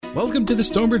Welcome to the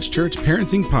Stonebridge Church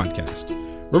Parenting Podcast,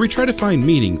 where we try to find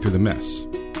meaning through the mess.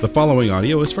 The following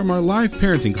audio is from our live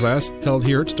parenting class held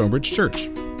here at Stonebridge Church.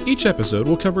 Each episode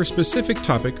will cover a specific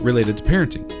topic related to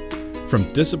parenting. From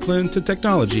discipline to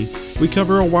technology, we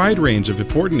cover a wide range of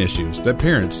important issues that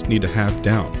parents need to have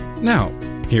down. Now,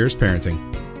 here's parenting.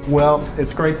 Well,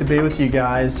 it's great to be with you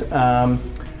guys.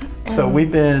 So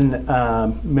we've been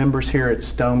members here at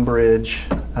Stonebridge,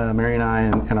 Mary and I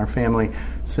and our family,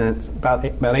 since about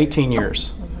 18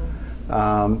 years.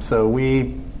 So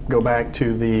we go back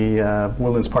to the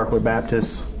Woodlands Parkway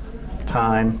Baptist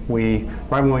time. Right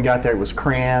when we got there, it was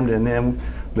crammed, and then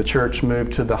the church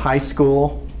moved to the high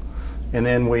school, and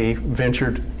then we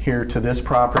ventured here to this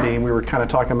property. We were kind of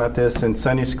talking about this in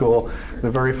Sunday school.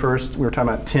 The very first, we were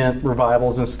talking about tent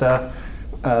revivals and stuff.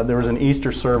 There was an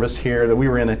Easter service here that we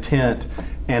were in a tent,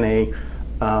 and a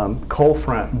cold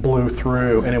front blew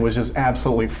through, and it was just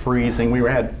absolutely freezing. We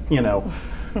had,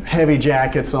 heavy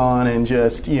jackets on, and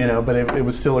just, but it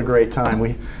was still a great time.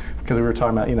 Because we were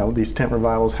talking about, these tent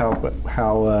revivals,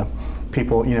 how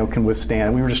people, can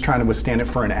withstand it. We were just trying to withstand it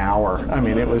for an hour. I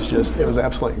mean, it was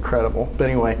absolutely incredible.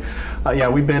 But anyway,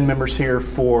 we've been members here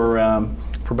for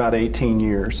about 18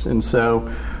 years, and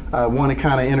so I want to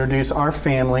kind of introduce our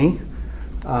family.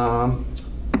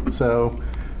 So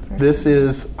this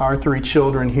is our three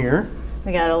children here.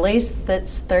 We got Elise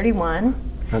that's 31.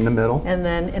 In the middle. And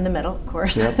then in the middle, of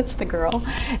course, yep. That's the girl.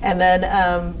 And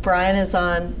then Brian is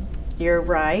on your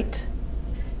right,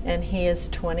 and he is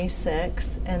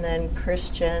 26. And then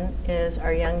Christian is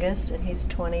our youngest, and he's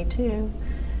 22.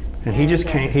 And he just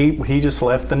came. He just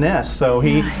left the nest. So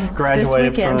he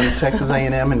graduated from Texas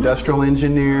A&M Industrial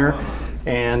Engineer,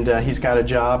 and he's got a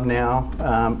job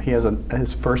now. He has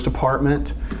his first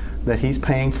apartment that he's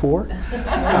paying for,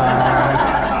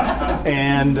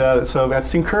 and so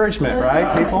that's encouragement,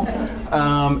 right, people?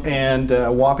 And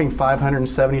whopping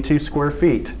 572 square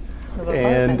feet,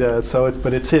 and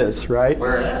but it's his, right?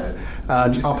 Where?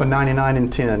 Off of 99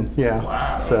 and 10, yeah.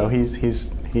 Wow. So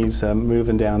he's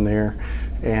moving down there.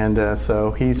 And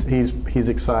so he's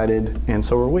excited, and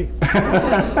so are we.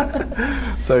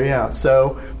 So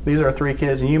these are our three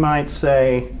kids, and you might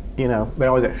say, they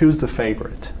always say, who's the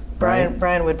favorite?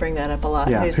 Brian would bring that up a lot.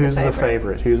 Yeah, who's the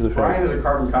favorite? Who's the favorite? Brian is a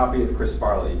carbon copy of Chris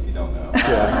Farley, if you don't know.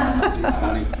 Yeah. He's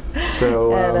funny.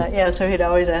 So so he'd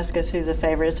always ask us who's the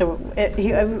favorite. So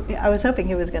I was hoping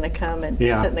he was going to come and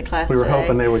sit in the class we were today.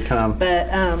 hoping they would come. But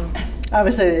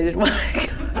obviously they didn't want to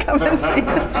come and see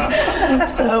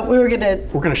us. So we're going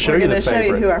to show you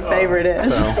who our favorite is.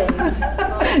 So.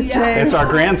 James. It's our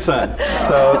grandson.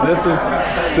 So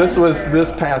this was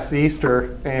this past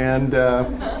Easter, and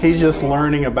he's just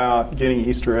learning about getting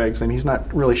Easter eggs, and he's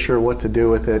not really sure what to do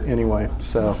with it anyway.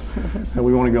 So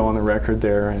we want to go on the record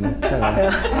there, and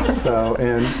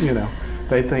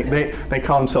they think they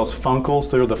call themselves Funkles.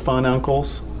 They're the fun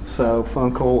uncles. So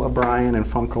Funkle Brian and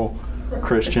Funkle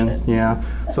Christian. Yeah.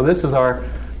 So this is our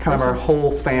our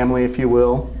whole family, if you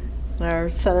will. Our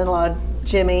son-in-law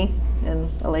Jimmy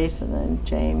and Elise, and then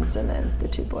James, and then the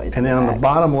two boys. And then on the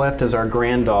bottom left is our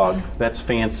grand dog. That's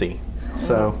Fancy.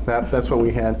 So that's what we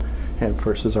had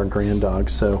first is our grand dog.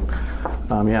 So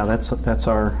that's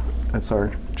our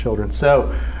children.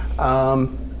 So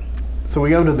we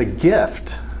go to the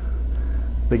gift.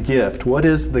 The gift. What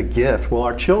is the gift? Well,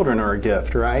 our children are a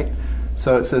gift, right?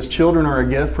 So it says, children are a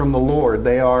gift from the Lord.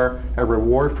 They are a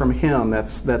reward from Him.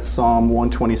 That's Psalm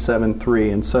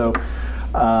 127:3. And so,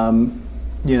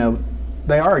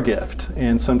 they are a gift.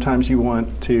 And sometimes you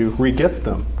want to re-gift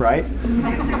them, right?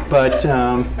 But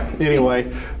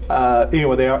anyway,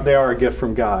 they are a gift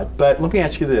from God. But let me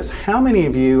ask you this. How many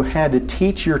of you had to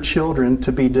teach your children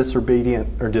to be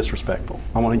disobedient or disrespectful?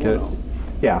 I want to get it.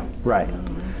 Yeah, right.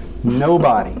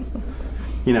 Nobody.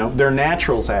 They're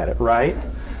naturals at it, right?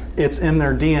 It's in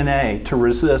their DNA to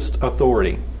resist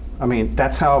authority. I mean,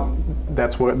 that's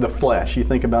what the flesh, you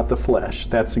think about the flesh,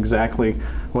 that's exactly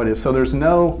what it is. So there's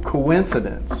no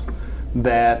coincidence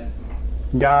that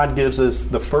God gives us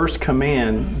the first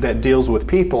command that deals with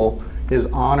people is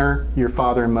honor your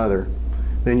father and mother.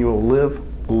 Then you will live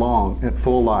long and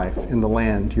full life in the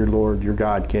land your Lord, your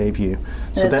God gave you.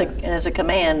 So it's a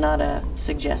command, not a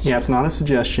suggestion. Yeah, it's not a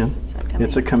suggestion.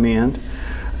 It's a command.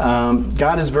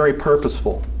 God is very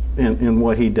purposeful in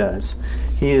what He does.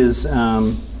 He's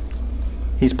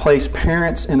placed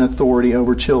parents in authority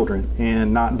over children,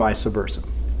 and not vice versa.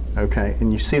 Okay,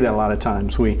 and you see that a lot of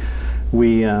times. We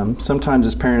sometimes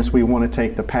as parents we want to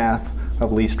take the path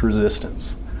of least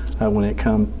resistance when it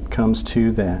comes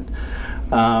to that.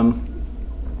 I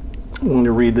want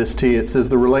to read this to you. It says,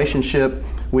 the relationship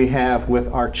we have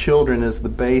with our children is the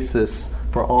basis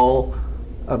for all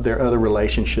of their other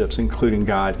relationships, including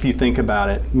God. If you think about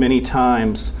it, many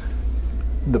times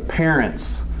the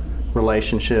parents'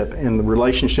 relationship and the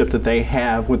relationship that they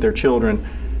have with their children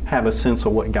have a sense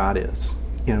of what God is.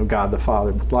 You know, God the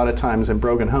Father. A lot of times in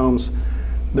broken homes,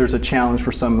 there's a challenge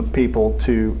for some people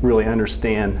to really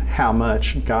understand how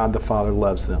much God the Father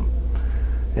loves them.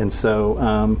 And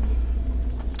so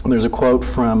there's a quote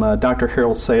from Dr.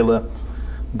 Harold Sala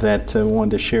that I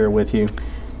wanted to share with you.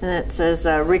 And it says,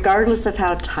 regardless of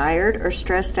how tired or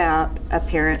stressed out a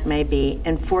parent may be,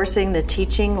 enforcing the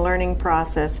teaching-learning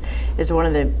process is one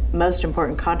of the most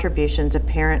important contributions a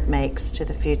parent makes to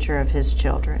the future of his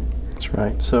children. That's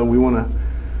right. So we want to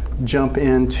jump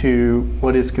into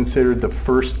what is considered the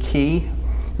first key.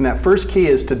 And that first key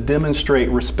is to demonstrate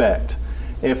respect.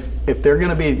 If they're going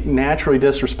to be naturally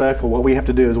disrespectful, what we have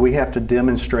to do is we have to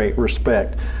demonstrate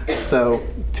respect. So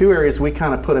two areas we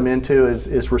kind of put them into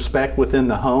is respect within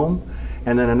the home,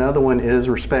 and then another one is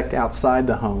respect outside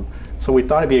the home. So we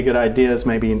thought it'd be a good idea is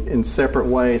maybe in separate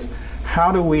ways.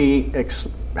 How do we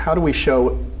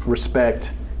show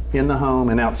respect in the home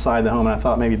and outside the home? And I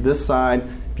thought maybe this side,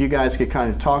 if you guys could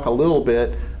kind of talk a little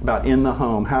bit about in the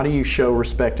home. How do you show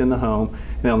respect in the home?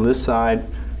 And on this side,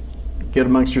 get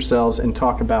amongst yourselves and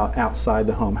talk about outside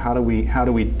the home. How do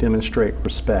we demonstrate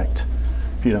respect,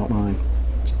 if you don't mind?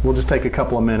 We'll just take a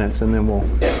couple of minutes and then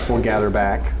we'll gather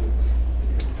back.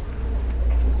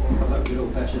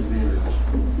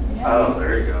 Oh,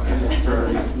 there you go.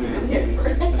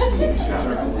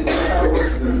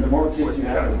 The more kids you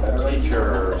have, the better.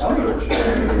 Teachers, coaches,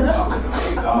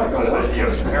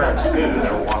 parents too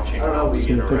that are watching.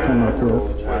 See what they come up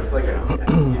with.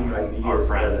 Our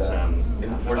friends and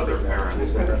other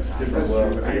parents.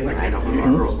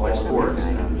 Girls play sports.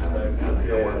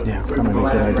 Yeah, it's kind of a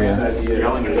good idea.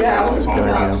 Yelling at the kids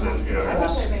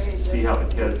and see how the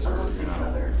kids are.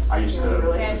 I used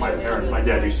to, my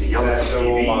dad used to yell at the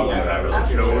TV, and I was,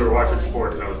 we were watching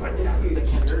sports, and I was like, the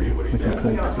kids are what do you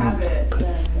think? Put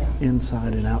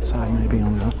inside and outside maybe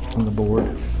on the board.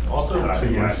 Also, I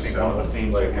think one of the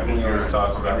themes that Kevin always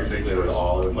talks about ridiculous,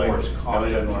 like,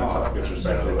 Ellie doesn't want to talk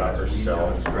disrespectfully about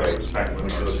herself, respect when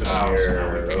she looks in the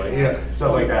mirror,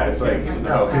 stuff like that. It's like,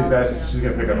 no, because she's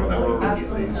going to pick up on that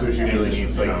immediately. So she really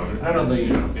needs, like, I don't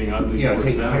think, being ugly,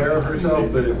 take care of herself,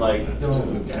 but like,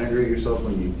 don't denigrate yourself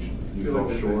when you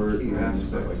fall short and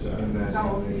stuff like that.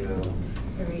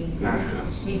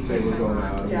 Say we're going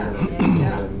out and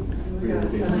we're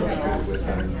being frustrated with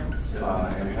them.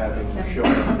 And having shown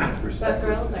respect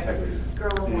and integrity.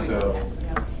 So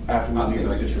after we leave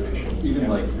the situation, even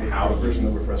like how the person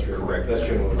that we're frustrated with, that's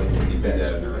generally when you keep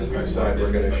that. On side,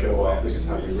 we're going to show off. This is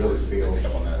how you really feel.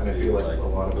 And I feel like a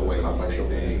lot of those caught my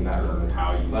children in that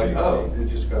moment. Like, oh, we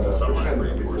just got to pretend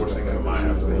that we're forcing them to do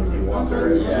something you want their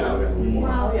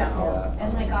Well, yeah. And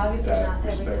like obviously not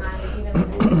every time, even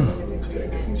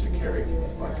it needs to carry.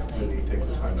 Like really take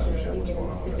the time to understand what's going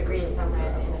on. disagree with someone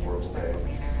Having a world day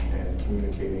and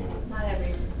communicating. not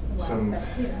every Some.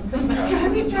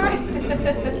 Have you tried?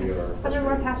 Some are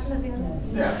more passionate than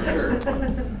others. Yeah, for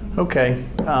sure. Okay.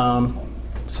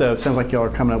 So it sounds like y'all are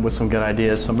coming up with some good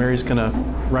ideas. So Mary's going to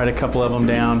write a couple of them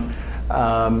down.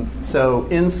 So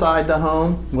inside the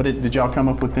home, did y'all come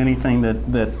up with anything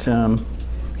that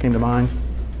came to mind?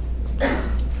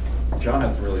 John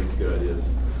has really good ideas.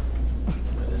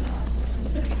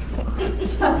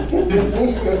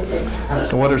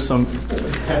 So what are some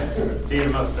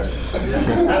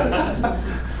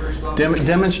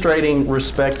demonstrating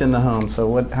respect in the home?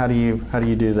 So how do you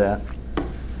do that?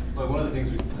 Well, one of the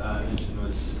things we mentioned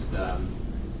was just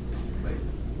like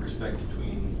respect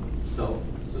between self,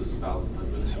 so spouse and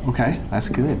husband. Okay, that's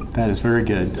good. That is very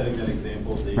good. Setting that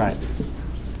example. Right.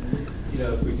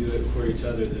 If we do it for each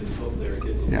other, then hopefully our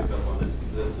kids will pick up on it.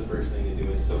 That's the first thing to do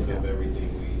is soak up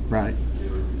everything we do or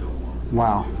don't want.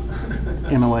 Wow.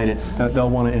 Emulate it.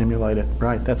 They'll want to emulate it.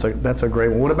 Right. That's a great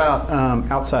one. What about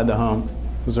outside the home?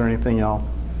 Was there anything y'all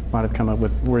might have come up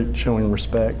with showing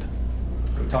respect?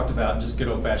 We talked about just good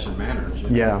old-fashioned manners.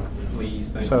 Yeah. Please,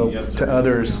 thank So you. Yes, to sir.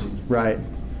 others, right.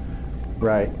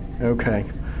 Okay.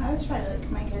 I would try to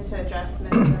my kids to address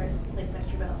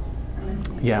Mr. Bell. Or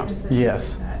Ms. Yeah. just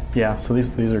Yes. like that. Yeah. So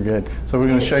these are good. So we're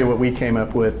going to show you what we came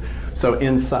up with. So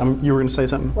inside, you were going to say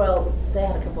something? Well, they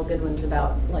had a couple of good ones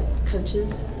about like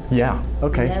coaches. Yeah.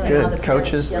 Okay. You know, and how the Good.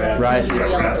 Coaches. parents yell at Right. the teacher,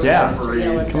 yell at the Yeah. refs,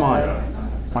 yell at Come on. the-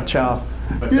 My child.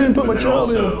 But You didn't then, put my but then child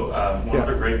in. also, one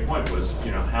other great point was,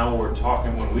 how we're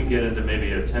talking when we get into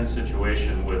maybe a tense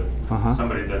situation with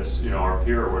somebody that's, our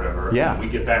peer or whatever. Yeah. And we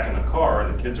get back in the car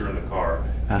and the kids are in the car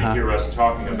and they hear us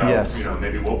talking about, Yes.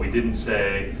 maybe what we didn't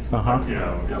say, Uh-huh.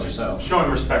 just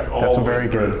showing respect all That's the way very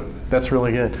through. good. That's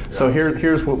really good. So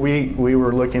here's what we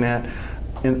were looking at.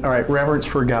 All right, reverence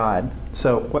for God.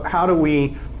 So how do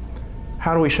we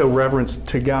show reverence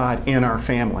to God in our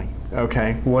family?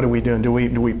 Okay, what are we doing? Do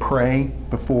we pray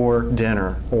before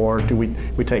dinner, or do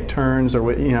we take turns, or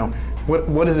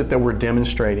what is it that we're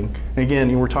demonstrating?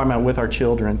 Again, we're talking about with our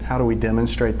children. How do we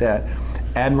demonstrate that?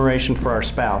 Admiration for our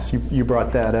spouse. You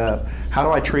brought that up. How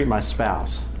do I treat my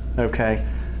spouse? Okay,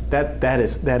 that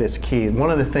is key.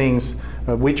 One of the things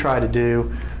we try to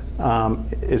do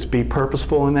is be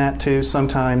purposeful in that too.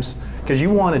 Sometimes, because you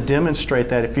want to demonstrate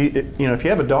that if you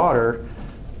have a daughter,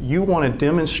 you want to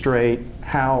demonstrate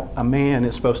how a man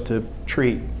is supposed to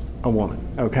treat a woman.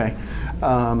 Okay,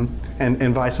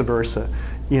 and vice versa.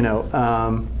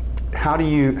 How do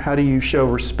you show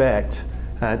respect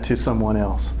to someone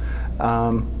else?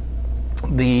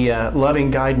 The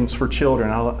loving guidance for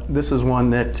children. This is one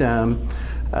that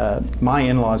my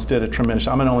in-laws did a tremendous.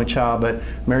 I'm an only child, but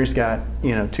Mary's got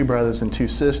 2 brothers and 2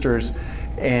 sisters,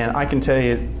 and I can tell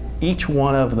you, each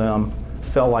one of them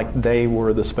felt like they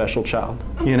were the special child.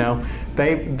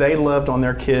 They loved on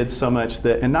their kids so much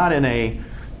that, and not in a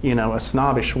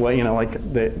snobbish way,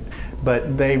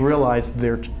 but they realized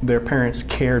their parents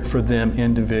cared for them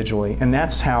individually, and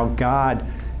that's how God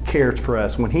cared for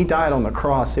us. When He died on the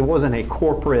cross, it wasn't a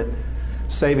corporate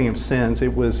saving of sins.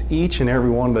 It was each and every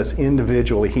one of us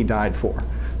individually He died for.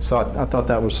 So I thought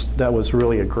that was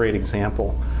really a great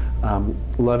example.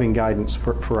 Loving guidance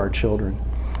for our children.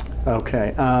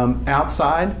 Okay,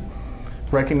 outside,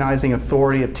 recognizing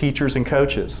authority of teachers and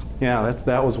coaches. Yeah,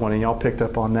 that was one, and y'all picked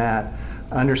up on that.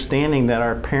 Understanding that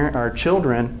our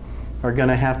children are going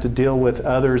to have to deal with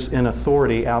others in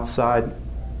authority outside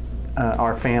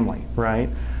our family, right?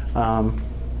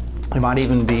 It might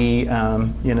even be,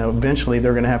 eventually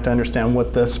they're going to have to understand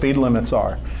what the speed limits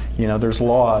are. There's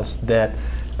laws that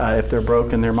if they're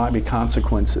broken, there might be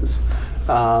consequences.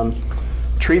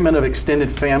 Treatment of extended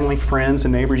family, friends,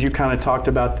 and neighbors. You kind of talked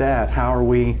about that. How are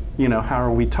we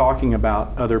talking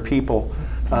about other people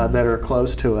that are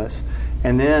close to us?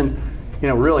 And then,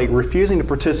 really refusing to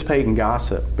participate in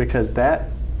gossip, because that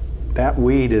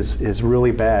weed is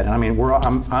really bad. I mean,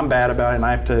 I'm bad about it, and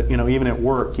I have to, even at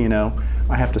work,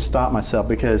 I have to stop myself,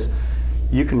 because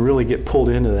you can really get pulled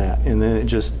into that, and then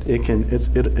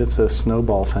it's a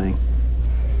snowball thing.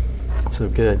 So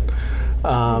good.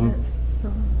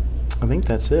 I think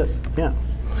that's it. Yeah.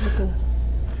 Okay.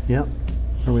 Yeah.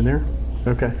 Are we there?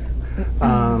 Okay.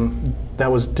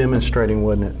 That was demonstrating,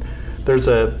 wasn't it?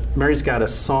 Mary's got a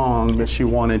song that she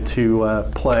wanted to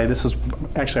play. This is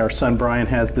actually, our son Brian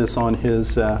has this on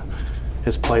his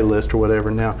playlist or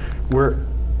whatever. Now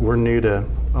we're new to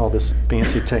all this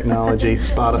fancy technology,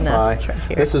 Spotify. No, it's right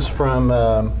here. This is from. I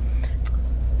don't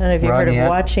know if you've heard of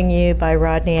 "Watching You" by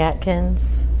Rodney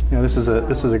Atkins. This is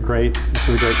a great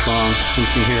song. You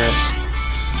can hear it.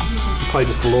 I'll play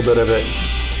just a little bit of it.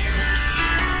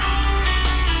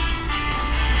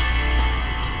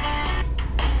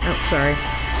 Oh, sorry.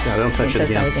 Yeah, don't touch it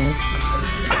again. Don't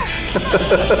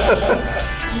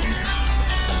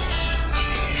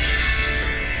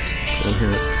hear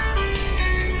it.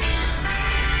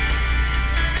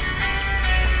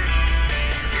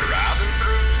 Driving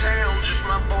through town, just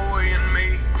my boy and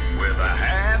me, with a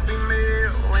Happy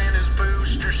Meal in his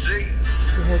booster seat,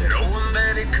 knowing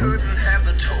that he couldn't have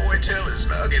the toy till his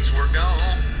nuggets were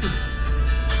gone.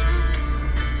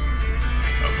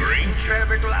 A green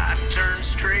traffic light turned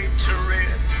straight to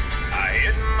red. I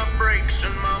hit my brakes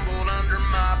and mumbled under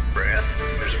my breath.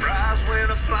 His fries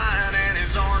went a-flying and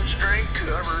his orange drink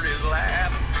covered his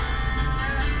lap.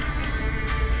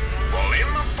 Well, in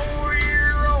my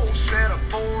 4-year-old said a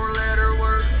 4-letter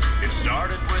word. It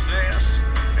started with S,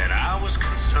 and I was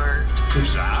concerned.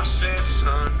 So I said,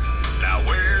 son, now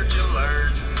where'd you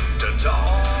learn to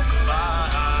talk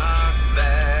like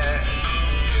that?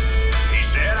 He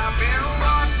said, I've been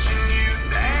watching you,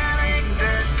 that ain't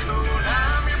that cool.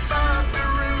 I'm your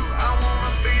buckaroo, I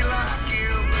wanna be like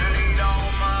you and eat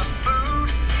all my food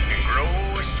and grow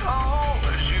as tall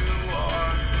as you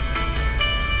are.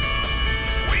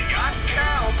 We got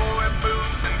cowboy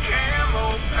boots and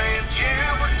camo pants,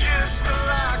 yeah, we're just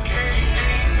alike, hey,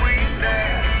 ain't we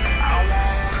there? I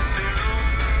wanna do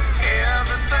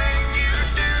everything you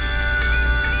do,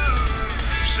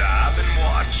 so I've been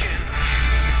watching.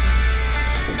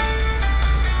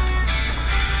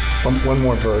 One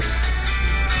more verse.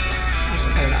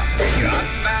 Got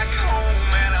back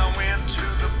home and I went to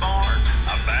the barn.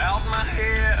 I bowed my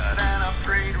head and I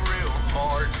prayed real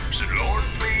hard. Said, Lord,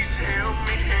 please help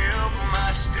me help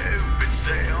my stupid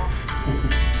self.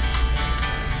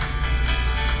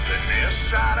 Then this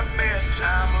side of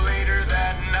bedtime later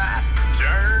that night,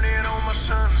 turning on my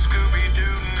son's school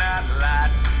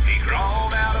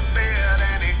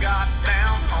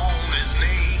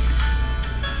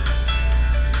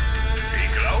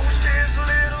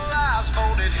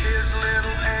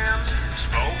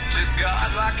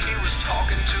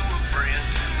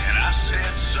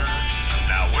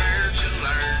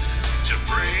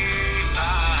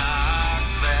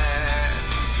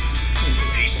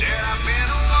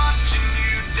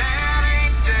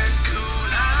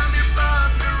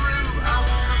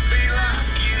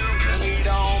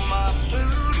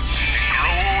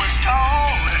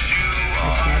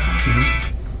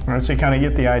Right, so you kind of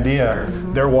get the idea.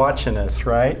 They're watching us,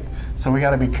 right? So we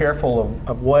got to be careful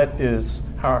of what is,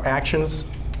 how our actions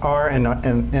are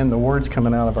and the words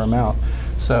coming out of our mouth.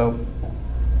 So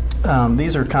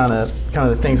these are kind of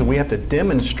the things that we have to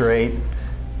demonstrate.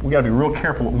 We got to be real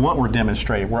careful with what we're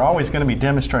demonstrating. We're always going to be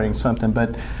demonstrating something,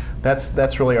 but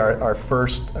that's really our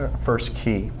first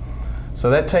key. So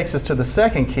that takes us to the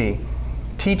second key,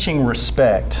 teaching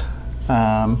respect.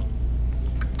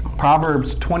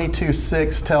 Proverbs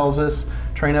 22:6 tells us,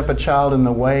 train up a child in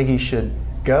the way he should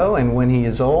go, and when he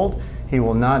is old, he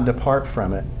will not depart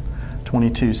from it.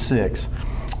 22:6.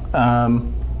 A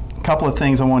couple of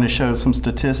things I want to show, some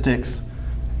statistics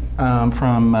these are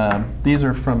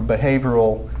from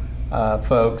behavioral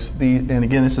folks. And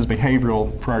again, this is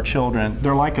behavioral for our children.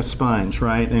 They're like a sponge,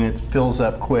 right? And it fills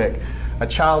up quick. A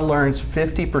child learns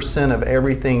 50% of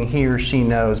everything he or she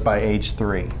knows by age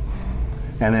 3.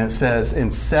 And then it says, and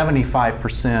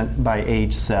 75% by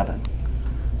age 7.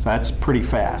 So that's pretty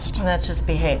fast. And that's just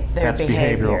behavior.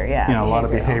 Behavioral. Yeah, a lot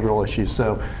of behavioral issues.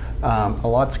 So a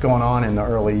lot's going on in the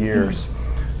early years.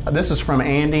 This is from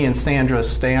Andy and Sandra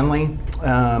Stanley.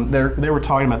 They were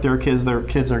talking about their kids. Their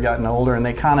kids are gotten older, and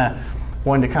they kind of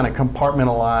wanted to kind of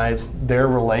compartmentalize their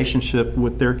relationship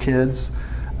with their kids.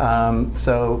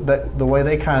 So that the way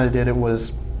they kind of did it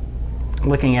was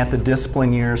looking at the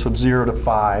discipline years of 0 to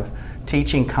 5,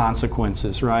 teaching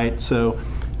consequences, right? So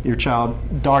your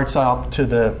child darts out to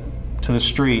the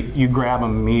street, you grab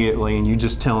them immediately and you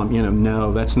just tell them,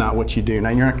 no, that's not what you do. Now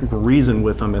you're not going to reason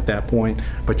with them at that point,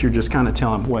 but you're just kind of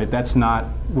telling them, wait, that's not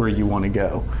where you want to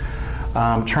go.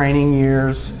 Training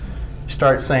years,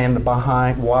 start saying the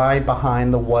why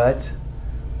behind the what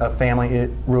of family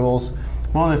rules.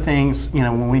 One of the things,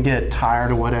 when we get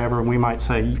tired or whatever, we might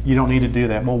say, you don't need to do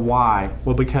that. Well, why?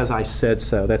 Well, because I said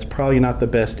so. That's probably not the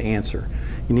best answer.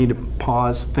 You need to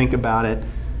pause, think about it,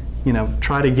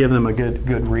 try to give them a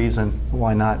good reason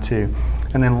why not to.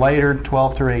 And then later,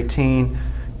 12 through 18,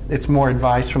 it's more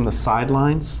advice from the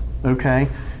sidelines, okay?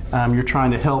 You're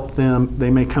trying to help them. They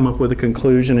may come up with a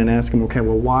conclusion and ask them, okay,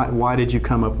 well, why did you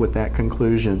come up with that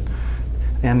conclusion?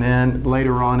 And then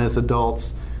later on as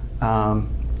adults,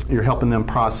 you're helping them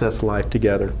process life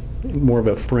together, more of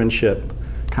a friendship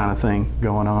kind of thing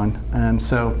going on. And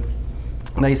so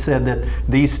they said that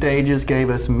these stages gave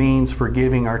us means for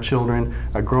giving our children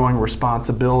a growing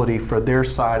responsibility for their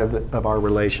side of our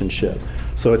relationship.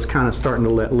 So it's kind of starting to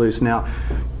let loose. Now,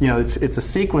 it's a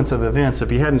sequence of events. If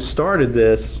you hadn't started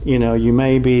this, you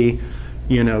may be,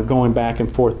 going back and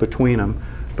forth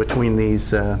between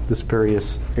these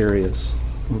various areas.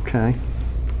 Okay.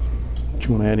 Do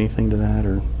you want to add anything to that,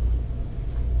 or?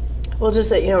 Well,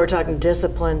 just that we're talking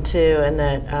discipline too, and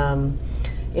that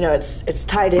it's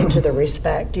tied into the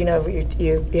respect. You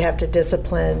have to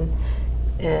discipline,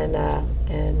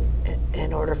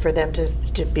 in order for them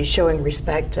to be showing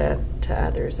respect to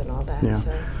others and all that. Yeah.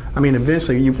 So. I mean,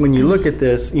 eventually, when you look at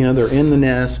this, they're in the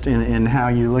nest, and how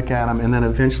you look at them, and then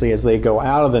eventually, as they go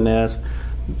out of the nest,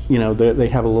 they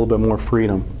have a little bit more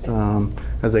freedom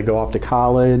as they go off to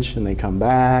college and they come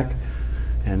back.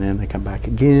 And then they come back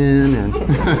again,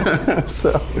 and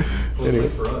so. Well, anyway.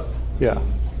 For us, yeah,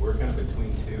 we're kind of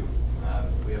between two.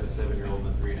 We have a 7-year-old and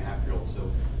a 3.5-year-old,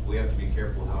 so we have to be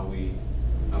careful how we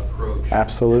approach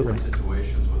different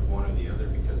situations with one or the other,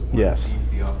 because one sees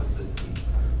the opposites, and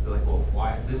they're like, well,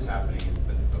 why is this happening?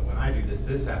 But when I do this,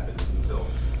 this happens, and so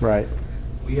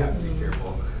we have to be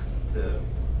careful to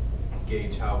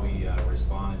gauge how we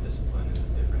respond and discipline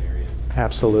in different areas.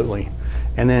 Absolutely.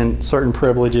 And then certain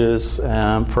privileges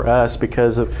for us,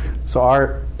 because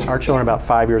our children are about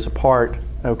 5 years apart,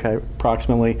 okay,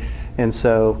 approximately, and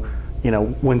so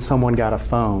when someone got a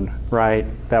phone, right,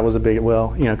 that was a big,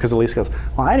 because Elise goes,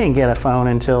 well, I didn't get a phone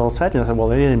until such, and I said, well,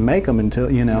 they didn't make them until,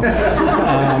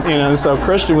 so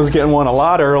Christian was getting one a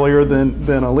lot earlier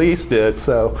than Elise did.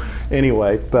 So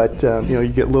anyway, but you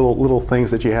get little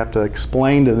things that you have to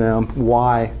explain to them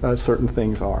why certain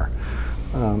things are.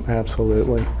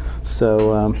 Absolutely.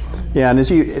 So and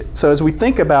as we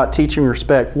think about teaching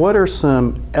respect, what are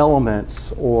some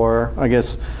elements, or I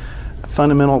guess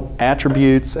fundamental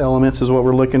attributes, elements is what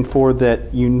we're looking for,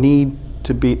 that need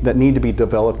to be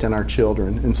developed in our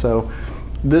children? And so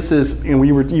this is, you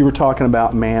were talking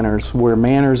about manners, where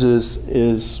manners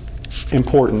is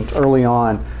important early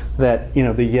on. That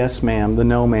the yes ma'am, the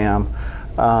no ma'am,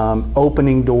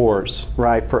 opening doors,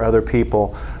 right, for other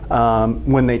people.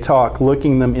 When they talk,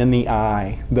 looking them in the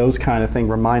eye, those kind of things,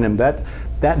 remind them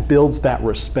that builds that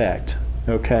respect,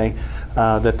 okay,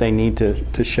 that they need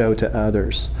to show to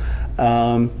others.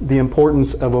 The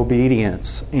importance of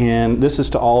obedience, and this is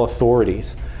to all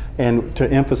authorities. and to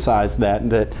emphasize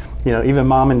that even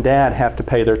mom and dad have to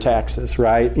pay their taxes,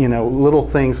 right? Little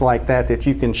things like that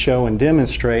you can show and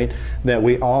demonstrate that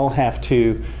we all have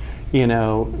to,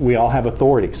 we all have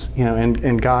authorities,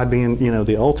 and God being,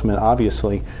 the ultimate,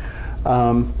 obviously.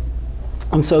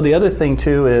 And so the other thing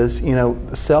too is,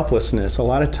 selflessness. A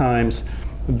lot of times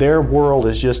their world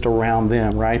is just around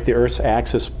them, right? The Earth's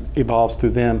axis evolves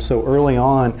through them. So early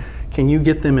on, can you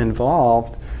get them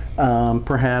involved,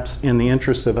 perhaps in the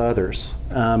interests of others?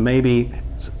 Maybe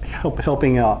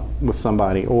helping out with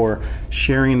somebody, or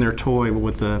sharing their toy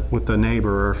with a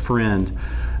neighbor or a friend,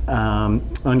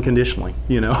 unconditionally,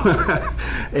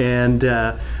 And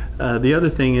the other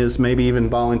thing is maybe even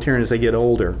volunteering as they get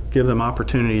older. Give them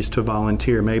opportunities to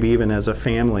volunteer, maybe even as a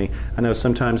family. I know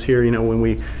sometimes here, when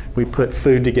we put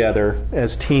food together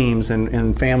as teams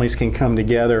and families can come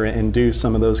together and do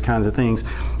some of those kinds of things,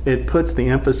 it puts the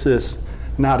emphasis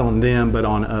not on them but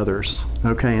on others.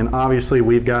 Okay, and obviously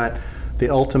we've got the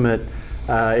ultimate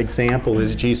example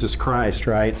is Jesus Christ,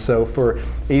 right? So for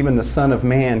even the Son of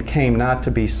Man came not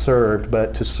to be served,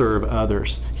 but to serve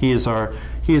others. He is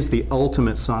the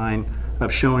ultimate sign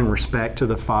of showing respect to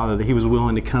the Father, that He was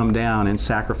willing to come down and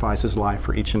sacrifice His life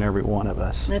for each and every one of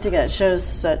us. I think that shows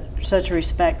such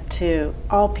respect to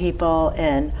all people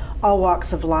and all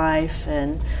walks of life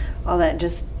and all that.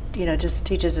 Just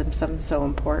teaches them something so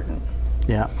important.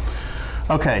 Yeah.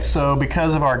 Okay, so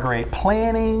because of our great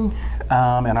planning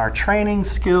and our training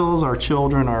skills, our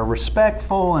children are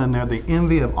respectful and they're the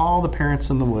envy of all the parents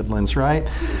in the Woodlands, right?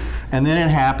 And then it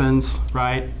happens,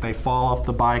 right? They fall off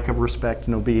the bike of respect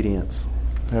and obedience.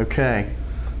 Okay,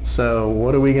 so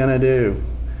what are we going to do?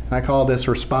 I call this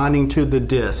responding to the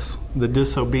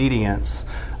disobedience,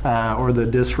 or the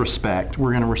disrespect.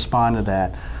 We're going to respond to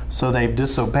that. So they've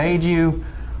disobeyed you.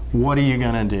 What are you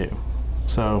going to do?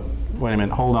 So, wait a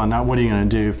minute, hold on. Not what are you going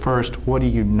to do? First, what are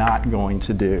you not going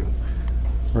to do?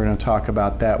 We're going to talk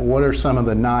about that. What are some of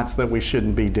the nots that we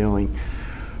shouldn't be doing?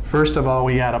 First of all,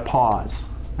 we got to pause.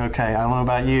 Okay, I don't know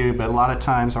about you, but a lot of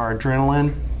times our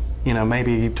adrenaline,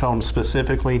 maybe you told them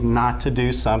specifically not to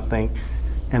do something,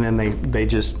 and then they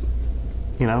just,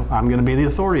 I'm going to be the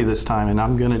authority this time, and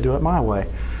I'm going to do it my way.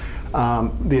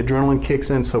 The adrenaline kicks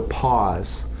in, so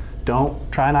pause.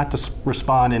 Try not to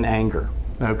respond in anger,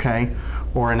 okay,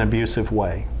 or an abusive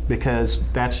way, because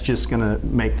that's just going to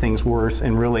make things worse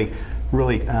and really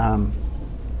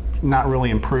not really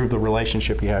improve the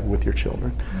relationship you have with your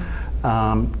children.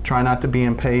 Try not to be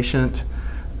impatient,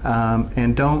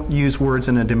 and don't use words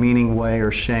in a demeaning way or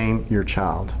shame your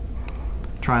child.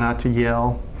 Try not to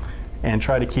yell, and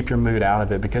try to keep your mood out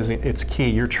of it, because it's key.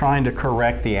 You're trying to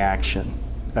correct the action,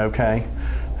 okay?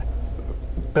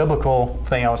 Biblical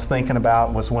thing I was thinking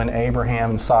about was when Abraham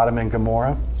and Sodom and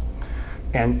Gomorrah,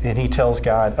 and he tells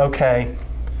God, okay,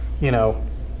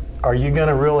 are you going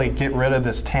to really get rid of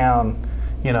this town,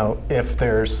 if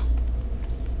there's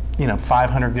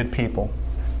 500 good people?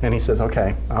 And he says,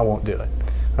 okay, I won't do it.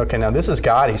 Okay, now this is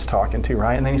God he's talking to,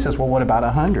 right? And then he says, well, what about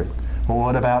 100? Well,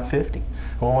 what about 50?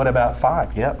 Well, what about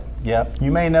 5? Yep.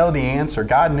 You may know the answer.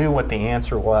 God knew what the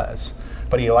answer was,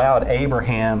 but He allowed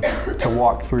Abraham to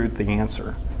walk through the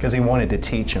answer because He wanted to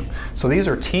teach him. So these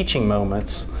are teaching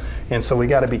moments, and so we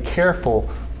got to be careful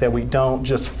that we don't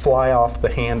just fly off the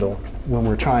handle when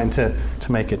we're trying to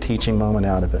make a teaching moment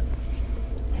out of it.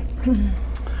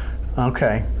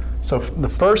 Okay, so the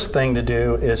first thing to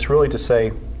do is really to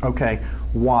say, okay,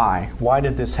 why? Why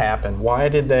did this happen? Why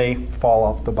did they fall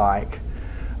off the bike?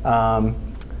 Are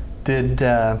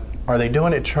they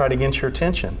doing it to try to get your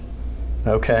attention?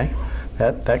 Okay,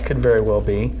 that could very well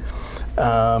be.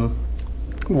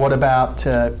 What about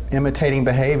imitating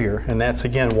behavior? And that's,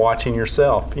 again, watching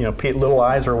yourself. Little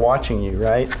eyes are watching you,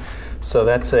 right? So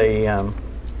that's a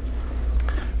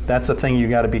thing you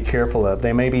got to be careful of.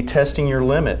 They may be testing your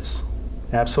limits.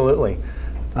 Absolutely.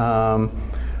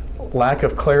 Lack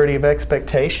of clarity of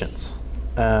expectations.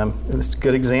 It's a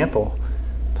good example.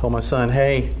 I told my son,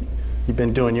 hey, you've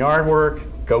been doing yard work,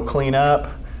 go clean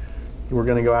up. We're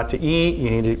going to go out to eat. You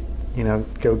need to,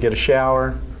 go get a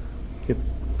shower.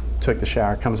 Took the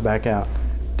shower, comes back out.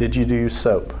 Did you use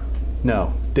soap?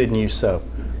 No, didn't use soap.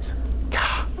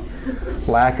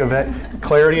 Lack of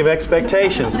clarity of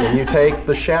expectations. When you take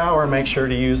the shower, make sure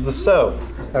to use the soap.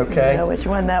 Okay? You know which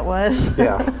one that was?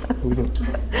 Yeah, we can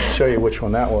show you which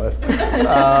one that was.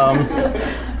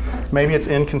 Maybe it's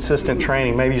inconsistent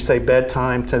training. Maybe you say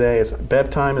bedtime today.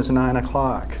 Bedtime is 9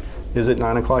 o'clock. Is it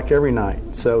 9 o'clock every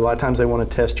night? So a lot of times they want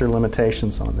to test your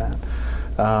limitations on that.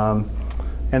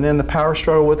 And then the power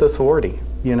struggle with authority.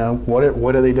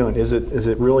 What are they doing? Is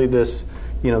it really this?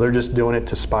 They're just doing it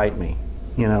to spite me.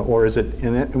 or is it?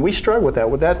 And we struggle with that.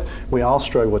 With that, we all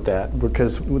struggle with that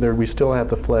because we still have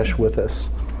the flesh with us,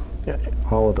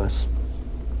 all of us.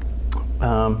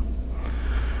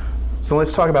 So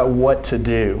let's talk about what to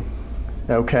do.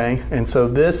 Okay, and so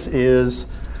this is.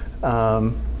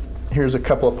 Here's a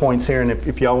couple of points here, and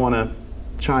if y'all want to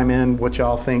chime in what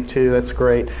y'all think too, that's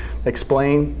great.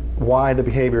 Explain why the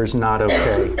behavior is not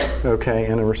okay,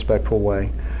 in a respectful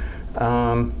way.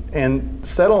 And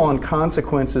settle on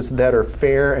consequences that are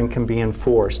fair and can be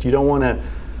enforced. You don't want to,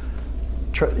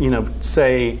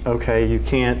 say, okay, you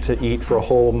can't eat for a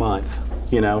whole month.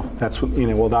 That's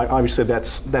well, obviously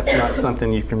that's not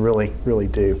something you can really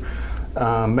do.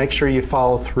 Make sure you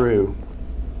follow through.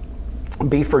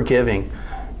 Be forgiving.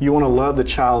 You want to love the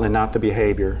child and not the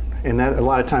behavior. And that a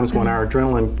lot of times when our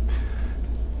adrenaline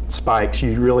spikes,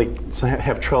 you really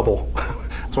have trouble.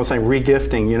 That's what I'm saying,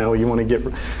 regifting, you want to get,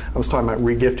 I was talking about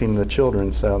regifting the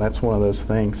children, so that's one of those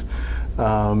things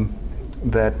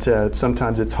that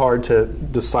sometimes it's hard to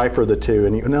decipher the two.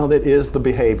 And that is the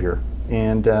behavior.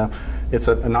 And it's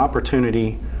an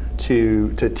opportunity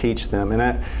to teach them. And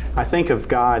I think of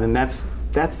God, and that's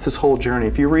this whole journey.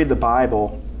 If you read the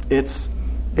Bible, it's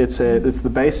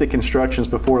the basic instructions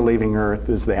before leaving earth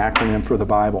is the acronym for the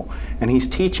Bible. And he's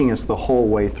teaching us the whole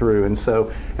way through. And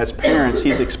so as parents,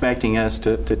 he's expecting us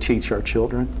to teach our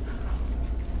children.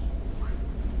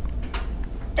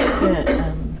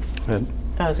 Yeah,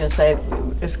 I was going to say,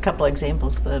 there's a couple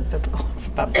examples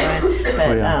about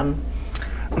Brian,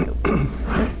 but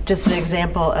just an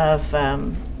example of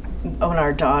when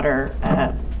our daughter,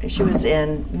 she was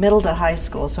in middle to high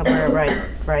school, somewhere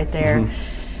right there.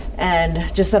 Mm-hmm.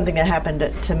 And just something that happened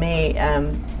to me,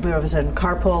 we was in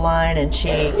carpool line, and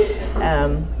she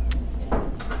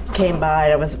came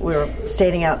by. We were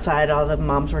standing outside, all the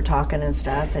moms were talking and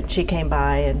stuff, and she came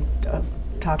by and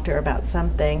talked to her about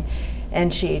something,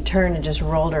 and she turned and just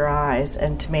rolled her eyes,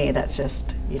 and to me that's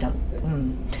just,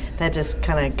 that just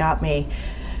kind of got me.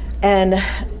 And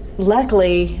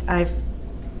luckily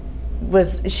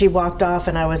she walked off,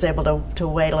 and I was able to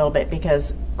wait a little bit,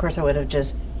 because of course I would have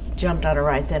just jumped on her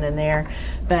right then and there.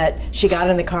 But she got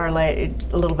in the car a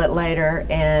little bit later,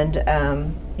 and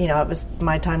it was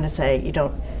my time to say, you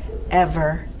don't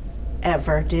ever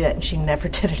do that. And she never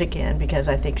did it again, because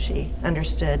I think she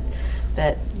understood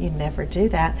that you never do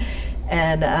that.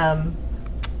 And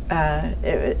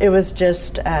it was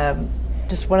just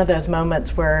one of those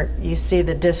moments where you see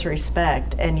the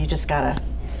disrespect, and you just gotta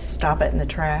stop it in the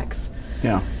tracks.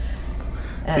 Yeah.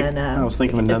 And I was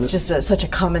thinking of another. It's just such a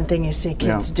common thing you see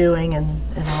kids doing, and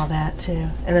all that too.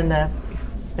 And then the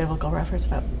biblical reference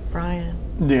about Brian.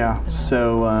 Yeah.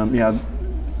 So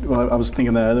well, I was thinking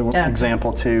of that other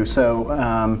example too. So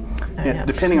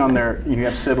depending on you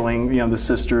have sibling, the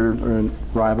sister or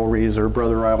rivalries or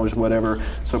brother rivalries, whatever.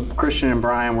 So Christian and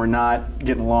Brian were not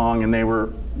getting along, and they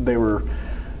were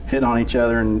hitting on each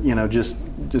other, and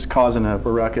just causing a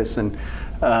ruckus. And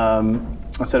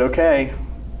I said, okay.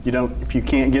 If you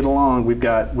can't get along, we've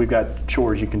got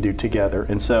chores you can do together.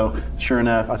 And so, sure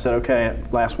enough, I said, okay,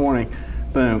 last morning,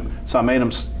 boom. So I made them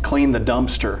clean the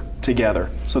dumpster together.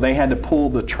 So they had to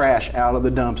pull the trash out of the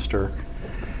dumpster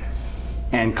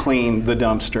and clean the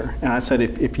dumpster. And I said,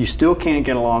 if you still can't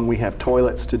get along, we have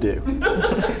toilets to do.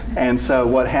 And so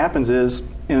what happens is,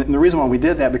 and the reason why we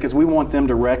did that, because we want them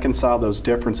to reconcile those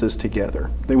differences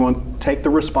together. They want to take the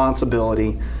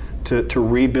responsibility to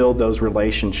rebuild those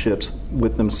relationships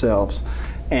with themselves.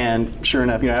 And sure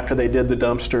enough, after they did the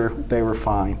dumpster, they were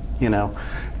fine,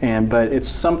 but it's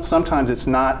sometimes it's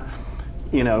not,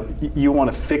 you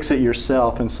want to fix it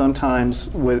yourself, and sometimes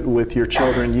with your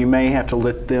children, you may have to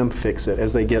let them fix it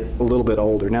as they get a little bit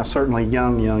older. Now, certainly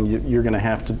young, you're going to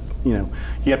have to, you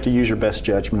have to use your best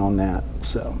judgment on that.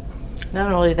 So,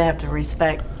 not only do they have to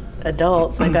respect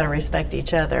adults, they've got to respect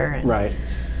each other. And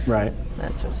right.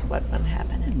 That's just what would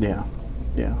happen. Yeah.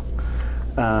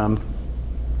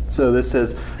 So this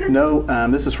says,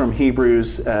 this is from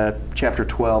Hebrews chapter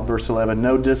 12, verse 11.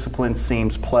 No discipline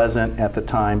seems pleasant at the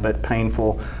time, but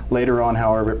painful. Later on,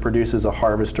 however, it produces a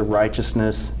harvest of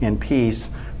righteousness and peace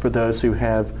for those who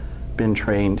have been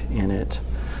trained in it.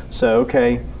 So,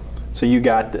 so you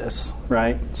got this,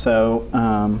 right?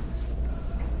 So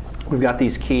we've got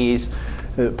these keys.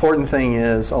 The important thing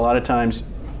is, a lot of times,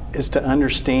 is to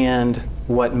understand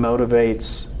what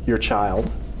motivates your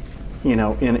child, in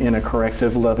a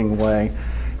corrective, loving way.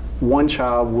 One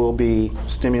child will be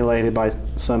stimulated by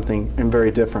something and very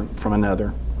different from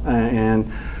another, and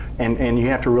you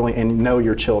have to really know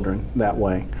your children that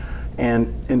way.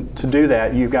 And to do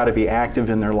that, you've got to be active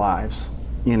in their lives,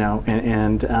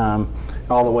 and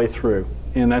all the way through.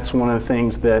 And that's one of the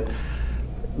things that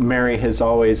Mary has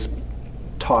always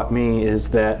taught me is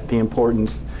that the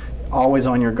importance, always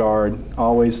on your guard,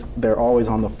 they're always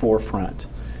on the forefront,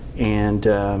 and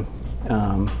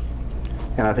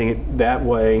I think that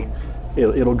way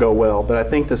it'll go well. But I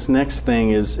think this next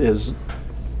thing is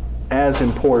as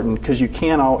important, because you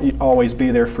can't always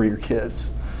be there for your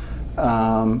kids,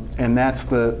 and that's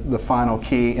the final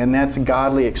key, and that's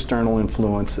godly external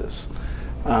influences.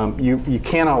 You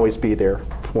can't always be there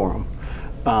for them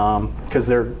because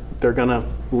they're going to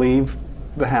leave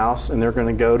the house and they're going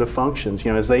to go to functions.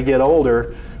 As they get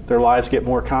older, their lives get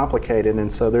more complicated,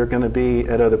 and so they're going to be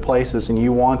at other places, and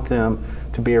you want them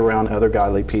to be around other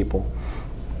godly people.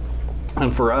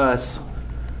 And for us,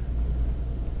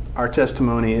 our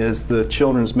testimony is the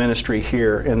children's ministry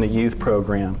here and the youth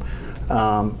program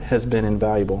has been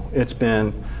invaluable. It's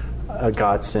been a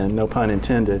godsend, no pun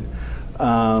intended.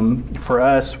 For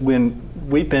us, when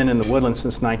we've been in the Woodlands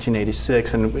since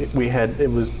 1986, and we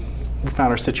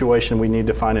found our situation, we need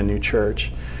to find a new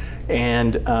church.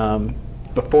 And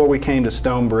before we came to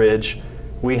Stonebridge,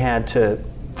 we had to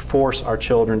force our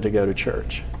children to go to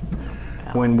church.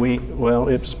 When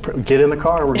it's get in the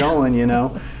car, we're going,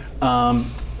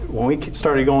 When we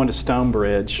started going to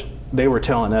Stonebridge, they were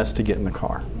telling us to get in the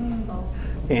car.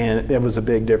 And it was a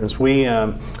big difference. We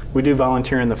do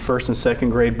volunteer in the 1st and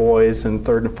 2nd grade boys, and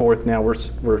 3rd and 4th now.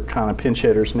 We're kind of pinch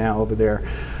hitters now over there.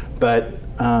 But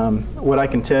what I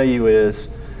can tell you is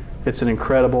it's an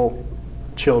incredible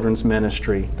children's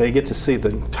ministry. They get to see the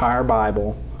entire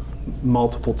Bible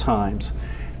multiple times.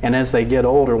 And as they get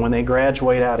older, when they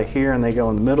graduate out of here and they go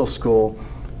in middle school,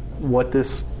 what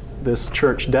this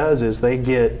church does is they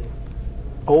get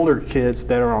older kids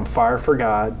that are on fire for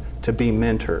God to be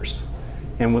mentors.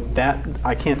 And with that,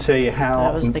 I can't tell you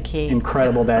how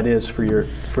incredible that is for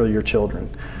your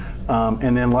children.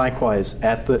 And then likewise,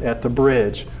 at the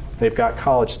bridge, they've got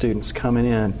college students coming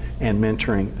in, and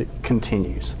mentoring that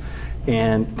continues.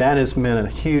 And that has been a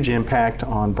huge impact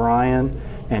on Brian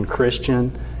and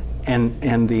Christian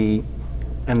and the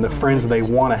friends they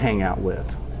want to hang out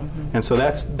with. And so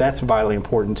that's vitally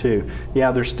important too.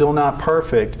 Yeah, they're still not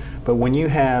perfect, but when you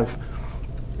have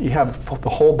the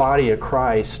whole body of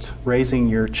Christ raising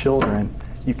your children,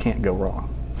 you can't go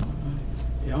wrong.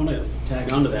 Yeah, I want to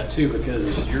tag onto that too,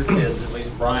 because your kids, at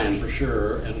least Brian for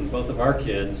sure, and both of our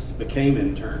kids became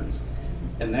interns.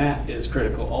 And that is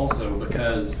critical also,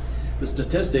 because the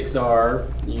statistics are,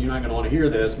 you're not going to want to hear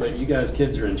this, but you guys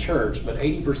kids are in church, but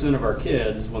 80% of our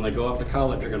kids, when they go off to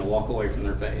college, are going to walk away from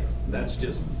their faith.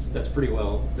 That's pretty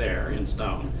well there in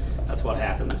stone. That's what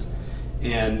happens.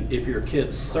 And if your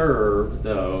kids serve,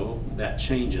 though, that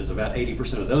changes. About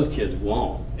 80% of those kids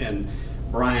won't. And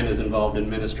Brian is involved in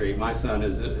ministry. My son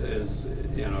is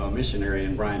a missionary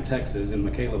in Bryan, Texas, and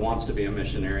Michaela wants to be a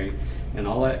missionary. And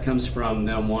all that comes from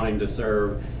them wanting to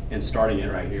serve and starting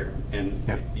it right here. And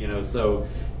so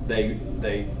they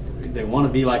want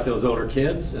to be like those older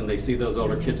kids, and they see those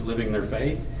older kids living their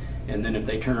faith. And then if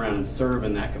they turn around and serve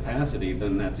in that capacity,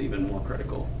 then that's even more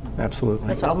critical.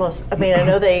 Absolutely. It's almost, I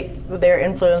know they're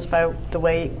influenced by the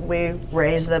way we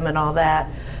raise them and all that,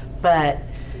 but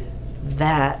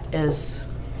that is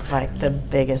like the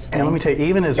biggest thing. And let me tell you,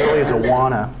 even as early as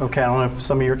Awana, okay, I don't know if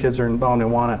some of your kids are involved in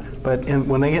Awana, but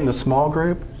when they get in the small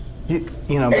group,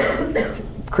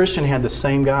 Christian had the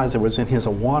same guys that was in his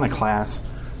Awana class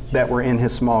that were in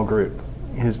his small group,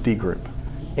 his D group.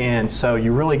 And so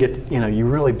you really get, you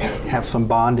really have some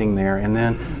bonding there. And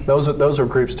then those are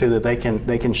groups too that they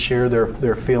can share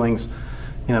their feelings,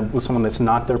 with someone that's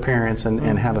not their parents and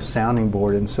have a sounding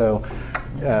board. And so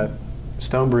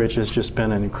Stonebridge has just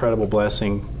been an incredible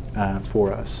blessing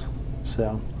for us.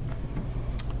 So,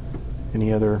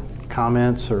 any other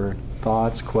comments or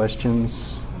thoughts,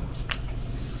 questions?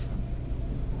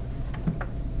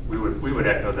 We would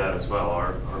echo that as well.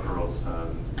 Our girls,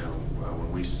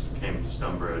 when we came to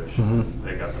Stonebridge,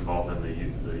 they got involved in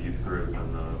the youth group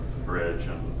and the bridge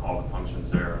and all the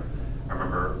functions there. I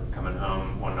remember coming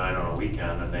home one night on a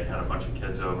weekend, and they had a bunch of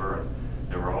kids over, and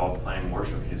they were all playing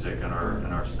worship music in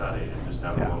our study and just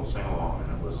having a little sing along.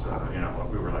 And it was,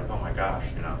 we were like, oh my gosh,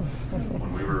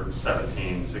 when we were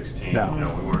 17, 16, we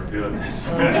weren't doing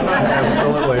this.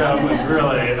 Absolutely. So it was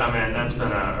really, that's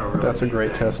been a really that's a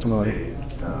great testimony.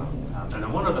 So, and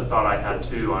then one other thought I had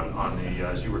too on the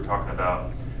as you were talking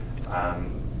about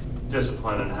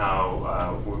discipline and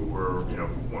how we're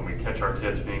when we catch our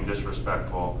kids being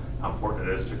disrespectful, how important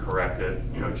it is to correct it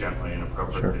gently and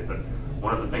appropriately. Sure. But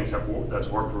one of the things that's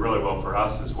worked really well for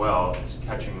us as well is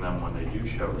catching them when they do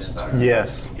show respect.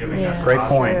 Yes. Giving that great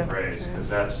point. Praise, because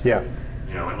that's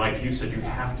and like you said, you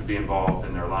have to be involved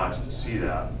in their lives to see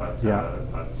that. But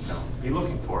be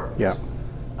looking for it. Yeah.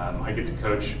 I get to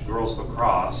coach girls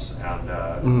lacrosse,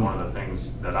 and one of the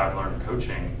things that I've learned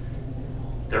coaching,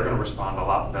 they're going to respond a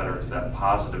lot better to that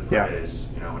positive praise,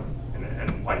 you know,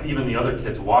 and like even the other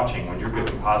kids watching, when you're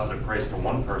giving positive praise to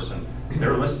one person,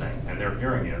 they're listening and they're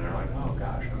hearing you, and they're like, oh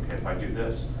gosh, okay, if I do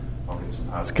this, I'll get some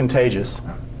positive. It's contagious.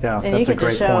 Yeah, and that's a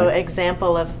great point. you get to show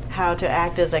example of how to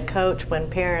act as a coach when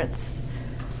parents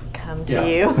come to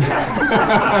you.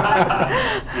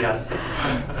 Yes.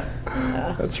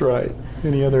 That's right.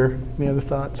 Any other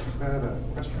thoughts? I have a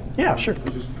question. Yeah, sure. I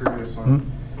was just curious on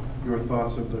your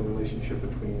thoughts of the relationship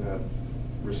between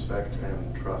respect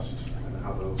and trust, and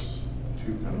how those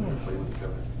two kind of interplay with each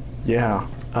other. Yeah.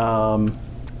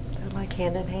 They're like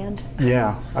hand in hand.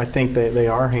 Yeah, I think they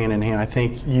are hand in hand. I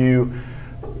think you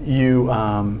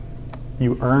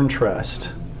earn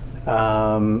trust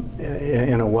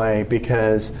in a way,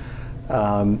 because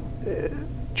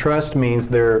trust means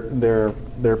they're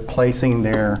placing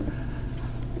their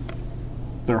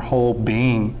whole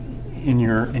being in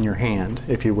your hand,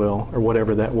 if you will, or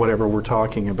whatever we're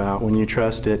talking about. When you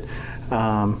trust it,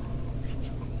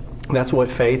 that's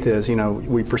what faith is. You know,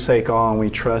 we forsake all and we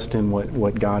trust in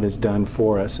what God has done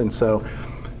for us. And so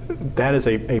that is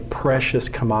a precious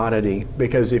commodity,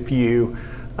 because if you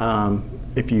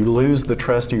lose the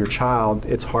trust of your child,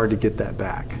 it's hard to get that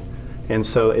back. And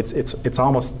so it's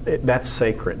almost, that's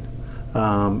sacred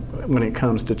when it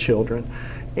comes to children.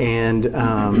 And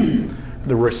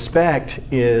the respect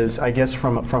is, I guess,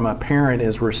 from a parent,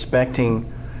 is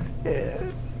respecting,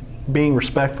 being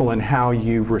respectful in how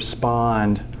you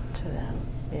respond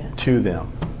to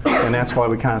them. And that's why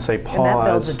we kind of say pause. And that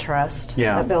builds a trust.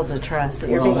 Yeah. That builds a trust that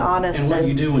you're being honest. And what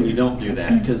you do when you don't do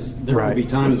that, because there will be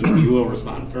times when you will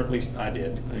respond, or at least I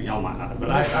did. Y'all might not,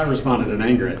 but I responded in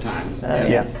anger at times.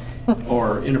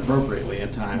 Or inappropriately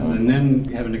at times. And then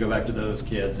having to go back to those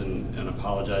kids and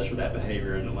apologize for that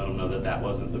behavior and let them know that that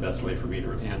wasn't the best way for me to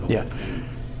handle it. And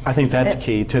I think that's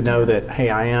key, to know that,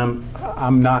 hey,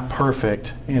 I'm not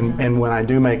perfect, and when I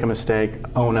do make a mistake,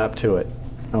 own up to it.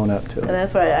 Own up to it. And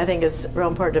that's why I think it's real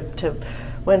important to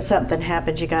when something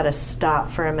happens, you got to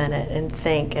stop for a minute and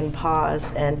think and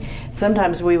pause. And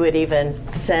sometimes we would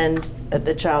even send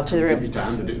the child to the room. Give you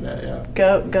time to do that, yeah.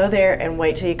 Go there and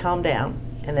wait till you calm down,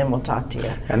 and then we'll talk to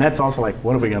you. And that's also like,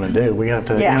 what are we going to do? We have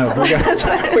to, we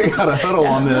got to huddle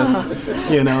on this,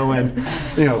 and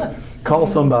call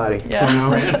somebody,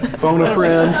 phone a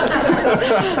friend.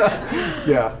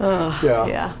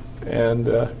 Yeah. And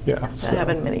that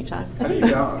happened many times. How do you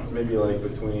balance maybe like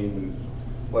between,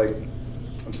 like,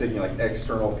 I'm thinking like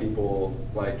external people,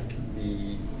 like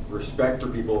the respect for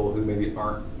people who maybe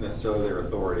aren't necessarily their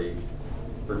authority,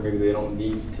 or maybe they don't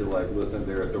need to like listen to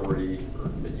their authority,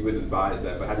 or you wouldn't advise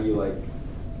that, but how do you like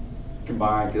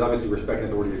combine, because obviously respect and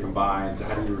authority are combined, so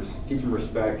how do you teach them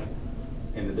respect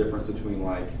and the difference between,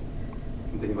 like,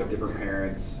 I'm thinking like different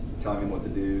parents telling them what to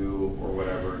do or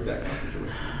whatever, that kind of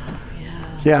situation.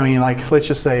 Yeah, I mean, like, let's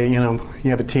just say, you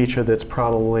have a teacher that's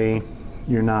probably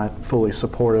you're not fully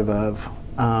supportive of.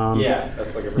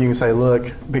 That's like you can say,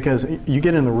 look, because you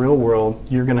get in the real world,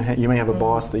 you may have a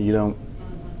boss that you don't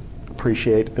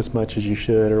appreciate as much as you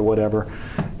should or whatever.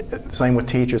 Same with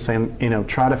teachers, saying,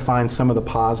 try to find some of the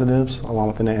positives along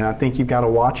with the negative. And I think you've got to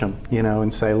watch them,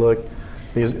 and say, look,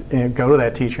 go to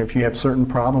that teacher if you have certain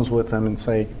problems with them and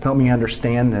say, help me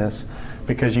understand this,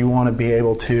 because you want to be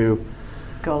able to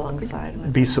go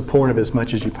alongside, be supportive as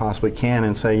much as you possibly can,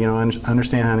 and say,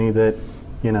 understand, honey, that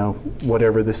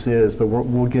whatever this is, but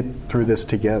we'll get through this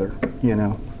together.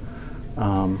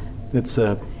 It's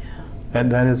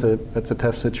that's a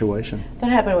tough situation.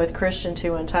 That happened with Christian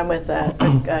too. One time with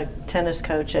a tennis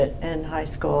coach in high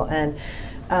school, and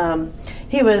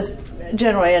he was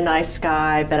generally a nice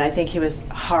guy, but I think he was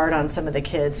hard on some of the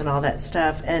kids and all that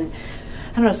stuff. And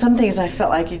I don't know, some things I felt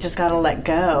like you just got to let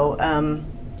go.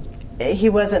 He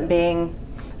wasn't being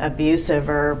abusive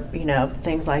or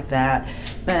things like that,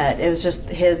 but it was just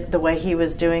the way he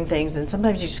was doing things. And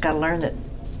sometimes you just got to learn that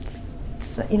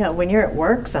when you're at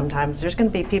work, sometimes there's going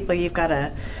to be people you've got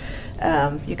to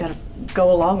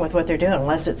go along with what they're doing,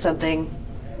 unless it's something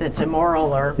that's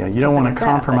immoral or you don't want to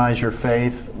compromise your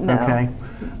faith. No. Okay,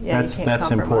 that's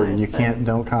important.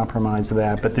 Don't compromise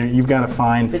that. But you've got to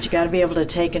find. But you got to be able to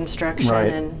take instruction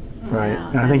Right.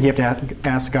 And I think you have to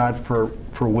ask God for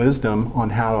wisdom on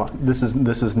how this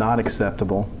is not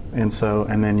acceptable, and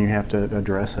then you have to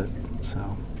address it.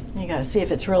 So you got to see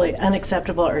if it's really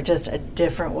unacceptable or just a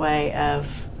different way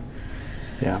of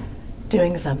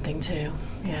doing something too.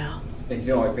 Yeah. And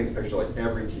I think picture like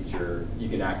every teacher you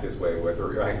can act this way with,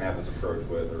 or I can have this approach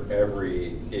with, or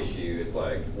every issue it's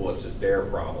like, well, it's just their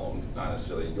problem, not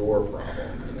necessarily your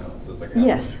problem. So it's like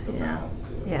it's a balance.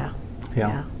 Yeah.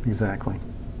 Yeah, exactly.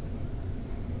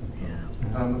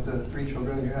 With the 3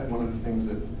 children you had, one of the things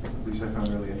that at least I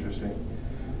found really interesting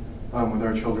with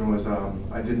our children was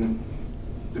I didn't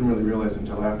really realize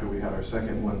until after we had our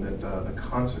second one that the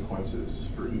consequences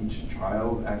for each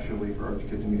child actually for our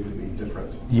kids needed to be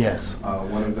different. Yes.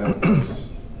 One of them was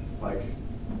like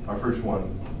our first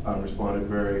one responded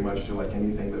very much to like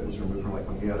anything that was removed from, like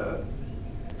when he had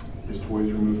his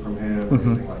toys removed from him or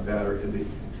anything like that, or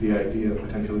the idea of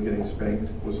potentially getting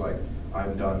spanked was like,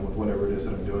 I'm done with whatever it is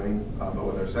that I'm doing. But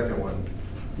with our second one,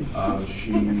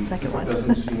 she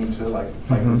doesn't seem to like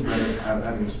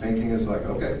having spanking is like,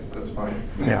 okay, that's fine.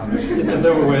 Yeah. Get this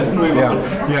over with.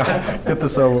 Yeah. Get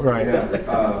this over, right. Yeah.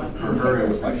 For her, it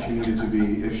was like she needed to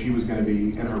be, if she was going to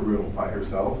be in her room by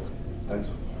herself,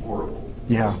 that's horrible.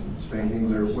 Yeah.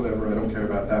 Spankings or whatever, I don't care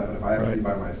about that, but if I have to be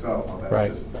by myself, well,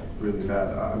 that's just really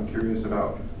bad. I'm curious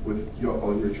about, with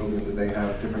all your children, do they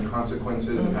have different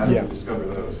consequences, and how do you discover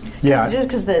those? Yeah. Just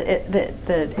because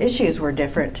the issues were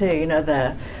different too, you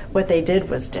know, what they did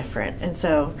was different, and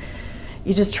so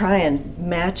you just try and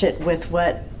match it with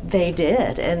what they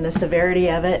did and the severity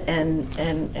of it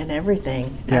and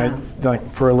everything. Yeah, like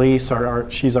for Elise,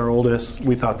 she's our oldest,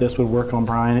 we thought this would work on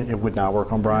Brian. It would not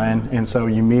work on Brian. And so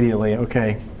you immediately,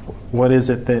 okay, what is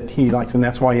it that he likes? And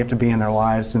that's why you have to be in their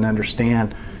lives and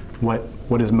understand what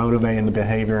is motivating the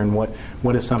behavior and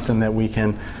what is something that we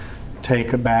can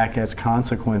take back as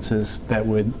consequences that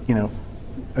would, you know,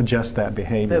 adjust that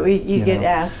behavior. But you get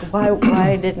asked,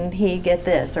 why didn't he get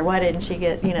this? Or why didn't she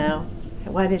get, you know,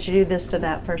 why did you do this to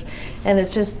that person? And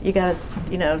it's just, you got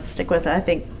to, you know, stick with it. I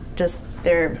think just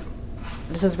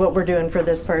this is what we're doing for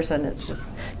this person. It's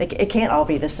just, it can't all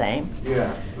be the same.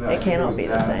 Yeah. It can't all be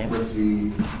the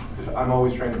same. I'm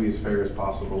always trying to be as fair as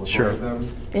possible with both of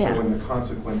them. Yeah. So when the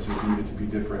consequences needed to be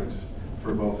different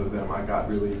for both of them, I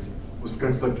was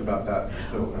conflicted about that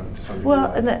still to some degree.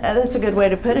 Well, and that's a good way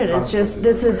to put it. It's just,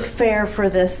 this is fair for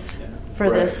this,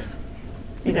 this,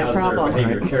 you know, problem. How's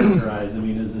their behavior characterized? I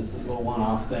mean, is this a little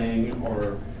one-off thing,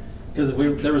 or because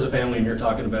there was a family in here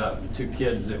talking about 2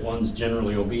 kids that one's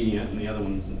generally obedient and the other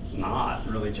one's not,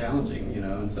 really challenging, you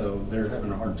know, and so they're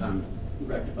having a hard time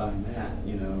rectifying that,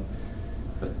 you know.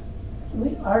 But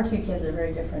our 2 kids are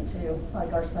very different too.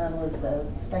 Like our son was the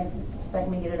spank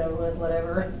me, get it over with,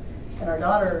 whatever. And our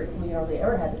daughter, we hardly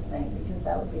ever had to spank because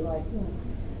that would be like,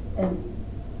 and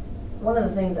one of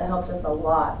the things that helped us a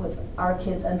lot with our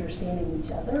kids understanding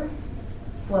each other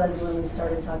was when we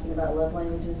started talking about love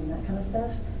languages and that kind of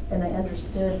stuff, and they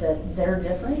understood that they're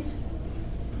different,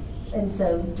 and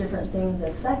so different things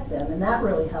affect them, and that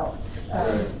really helped.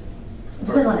 It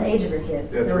depends on the age of your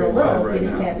kids. If they're little, right, you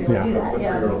can't really do that.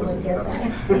 Yeah, we get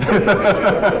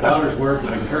that. Daughter's words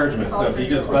of encouragement, so if you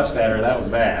just fussed at her, that was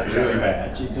bad, really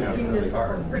bad. She took it really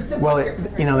hard. Well,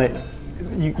 you know,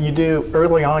 you do,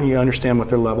 early on you understand what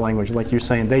their love language, like you're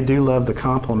saying, they do love the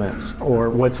compliments,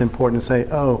 or what's important to say,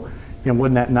 oh, you know,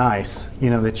 wasn't that nice? You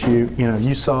know, that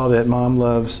you saw that mom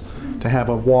loves to have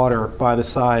a water by the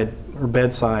side or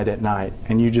bedside at night,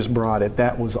 and you just brought it.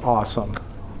 That was awesome.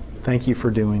 Thank you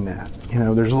for doing that. You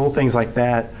know, there's little things like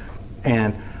that,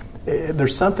 and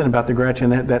there's something about the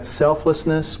gratitude, that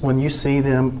selflessness, when you see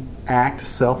them act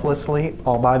selflessly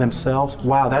all by themselves,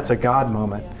 wow, that's a God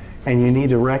moment, and you need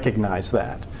to recognize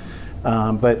that.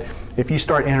 But if you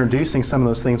start introducing some of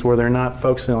those things where they're not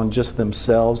focusing on just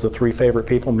themselves, the 3 favorite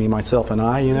people, me, myself, and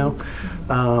I, you know,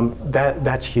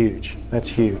 that's huge. That's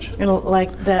huge. And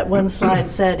like that one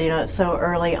slide said, you know, it's so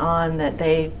early on that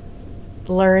they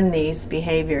learn these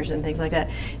behaviors and things like that.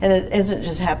 And it isn't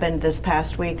just happened this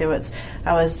past week. I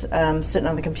was sitting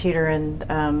on the computer and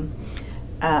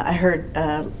I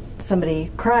heard somebody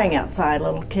crying outside, a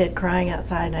little kid crying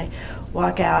outside, and I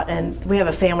walk out, and we have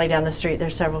a family down the street.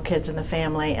 There's several kids in the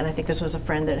family, and I think this was a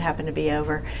friend that happened to be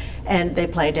over, and they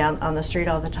play down on the street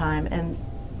all the time, and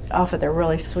often they're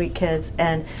really sweet kids.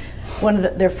 And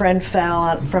their friend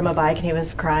fell from a bike, and he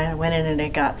was crying. I went in and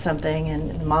it got something,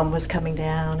 and mom was coming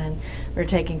down, and we were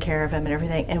taking care of him and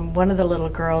everything. And one of the little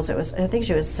girls, I think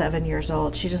she was 7 years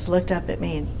old, she just looked up at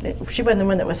me, and she wasn't the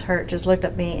one that was hurt, just looked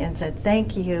at me and said,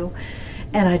 "Thank you."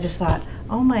 And I just thought,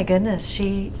 oh my goodness,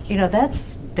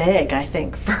 that's big, I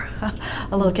think, for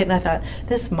a little kid. And I thought,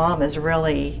 this mom is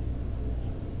really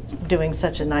doing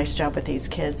such a nice job with these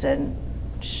kids. And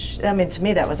I mean, to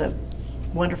me, that was a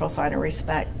wonderful sign of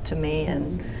respect to me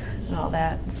and all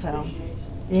that. So,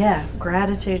 yeah,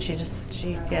 gratitude.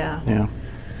 Yeah.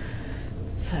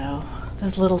 So,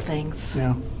 those little things.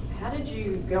 Yeah. How did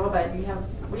you go about,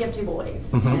 we have 2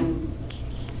 boys, Mm-hmm. and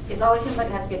it always seems like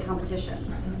it has to be a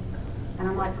competition. And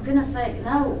I'm like, for goodness sake,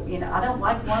 no, I don't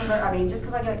like one, but I mean, just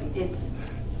because it's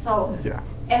so. Yeah.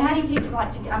 And how do you keep them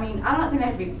like? I mean, I'm not saying they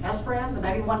have to be best friends, and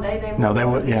maybe one day they will. No, they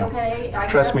would. be Yeah. Okay. I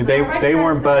Trust guess. me, they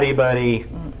weren't buddy.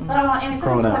 But I'm like, and it's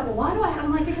growing like, up. well, why do I?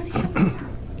 I'm like, because he.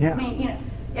 Yeah. I mean, you know,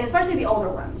 and especially the older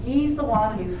one. He's the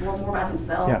one who's more about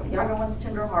himself. Yeah. The younger one's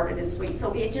tender-hearted and sweet.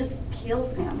 So it just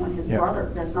kills him when his Yeah.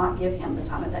 brother does not give him the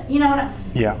time of day. You know what I mean?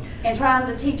 Yeah. And trying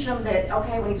to teach him that,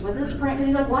 okay, when he's with his friend, because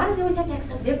he's like, why does he always have to act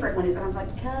so different when he's, and I'm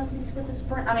like, because he's with his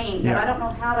friend. I mean, Yeah. but I don't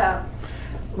know how to.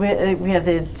 We have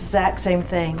the exact same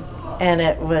thing, and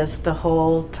it was the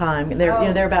whole time.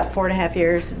 They're about 4.5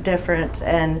 years different,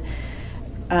 and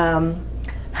I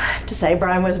have to say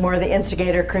Brian was more the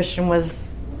instigator. Christian was,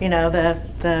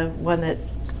 the one that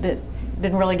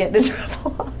didn't really get into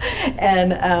trouble,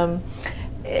 and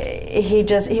he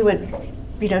would,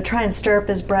 try and stir up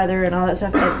his brother and all that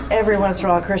stuff. And every once in a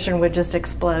while, Christian would just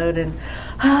explode and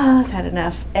I've had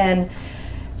enough. And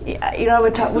we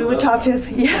would talk to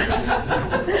him. Yes,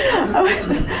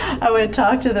 I would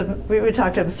talk to them. We would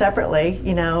talk to him separately,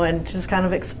 and just kind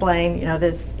of explain,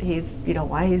 this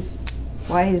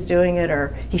why he's doing it,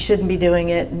 or he shouldn't be doing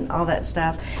it, and all that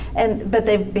stuff. But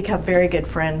they've become very good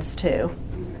friends too.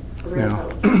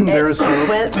 Yeah. There's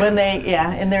when they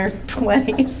in their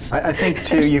 20s. I think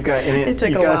too you've got It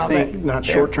took you've a got while, to think but not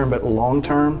short term but long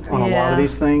term on a lot of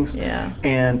these things. Yeah.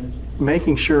 And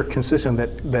making sure consistent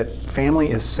that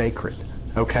family is sacred,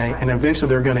 okay? And eventually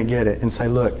they're going to get it and say,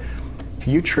 look,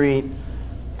 you treat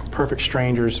perfect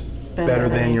strangers better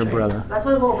than your brother. That's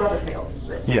why the little brother feels.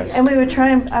 Yes. And I would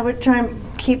try and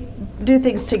do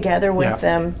things together with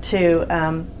them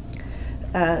to,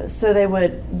 so they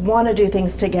would want to do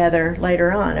things together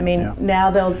later on. I mean, now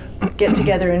they'll get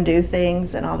together and do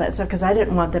things and all that stuff, because I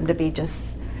didn't want them to be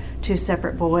just two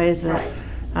separate boys that.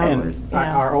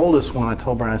 Our oldest one, I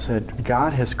told Brian, I said,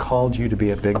 God has called you to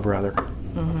be a big brother.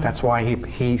 Mm-hmm. That's why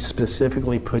he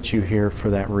specifically put you here for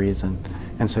that reason.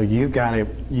 And so you've got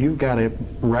to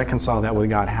reconcile that with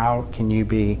God. How can you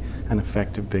be an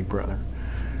effective big brother?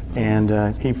 And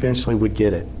he eventually would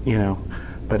get it,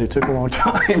 but it took a long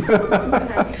time.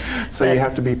 So you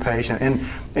have to be patient.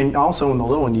 And also in the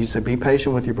little one, you said, be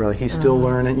patient with your brother. He's still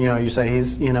learning. You say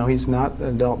he's not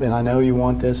an adult, and I know you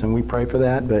want this, and we pray for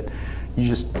that, but you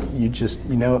just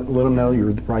let them know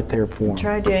you're right there for them.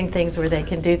 Try doing things where they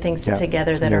can do things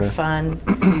together that are fun.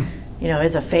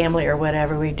 As a family or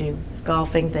whatever, we do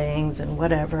golfing things and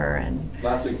whatever. And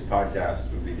last week's podcast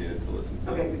would be good to listen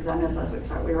to. Okay, because I missed last week.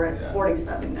 Sorry, we were at sporting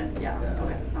stuff, and then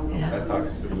okay. That talks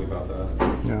specifically about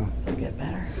that. Yeah. It'll get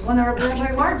better. Because when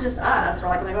they weren't just us, or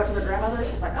like when they go to their grandmother,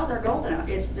 it's like, oh, they're golden.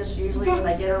 It's just usually when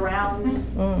they get around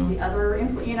the other,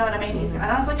 you know what I mean? And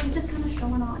I was like, he's just kind of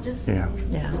showing off, just let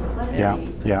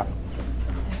it be. Yeah.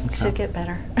 It should get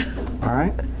better. All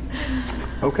right.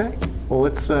 Okay. Well,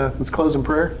 let's close in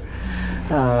prayer.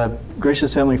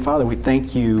 Gracious Heavenly Father, we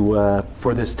thank you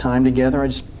for this time together. I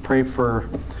just pray for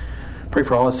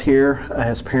all us here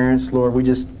as parents, Lord. We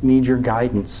just need your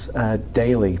guidance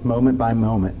daily, moment by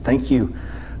moment. Thank you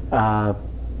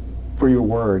for your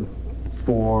word,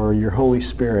 for your Holy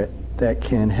Spirit that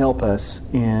can help us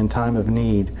in time of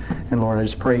need. And Lord, I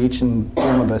just pray each and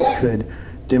one of us could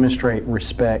demonstrate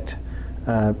respect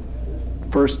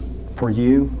first for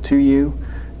you, to you,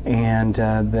 and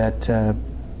that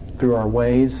through our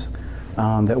ways,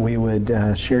 that we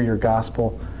would share your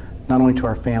gospel not only to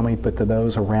our family but to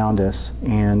those around us,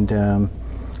 and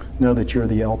know that you're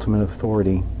the ultimate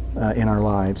authority in our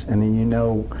lives, and that you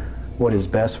know what is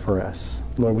best for us.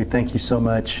 Lord, we thank you so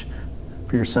much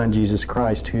for your Son, Jesus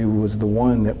Christ, who was the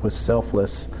one that was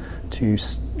selfless to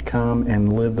come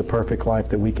and live the perfect life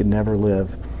that we could never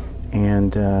live,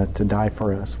 and to die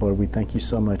for us. Lord, we thank you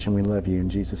so much, and we love you. In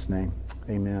Jesus' name,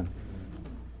 amen.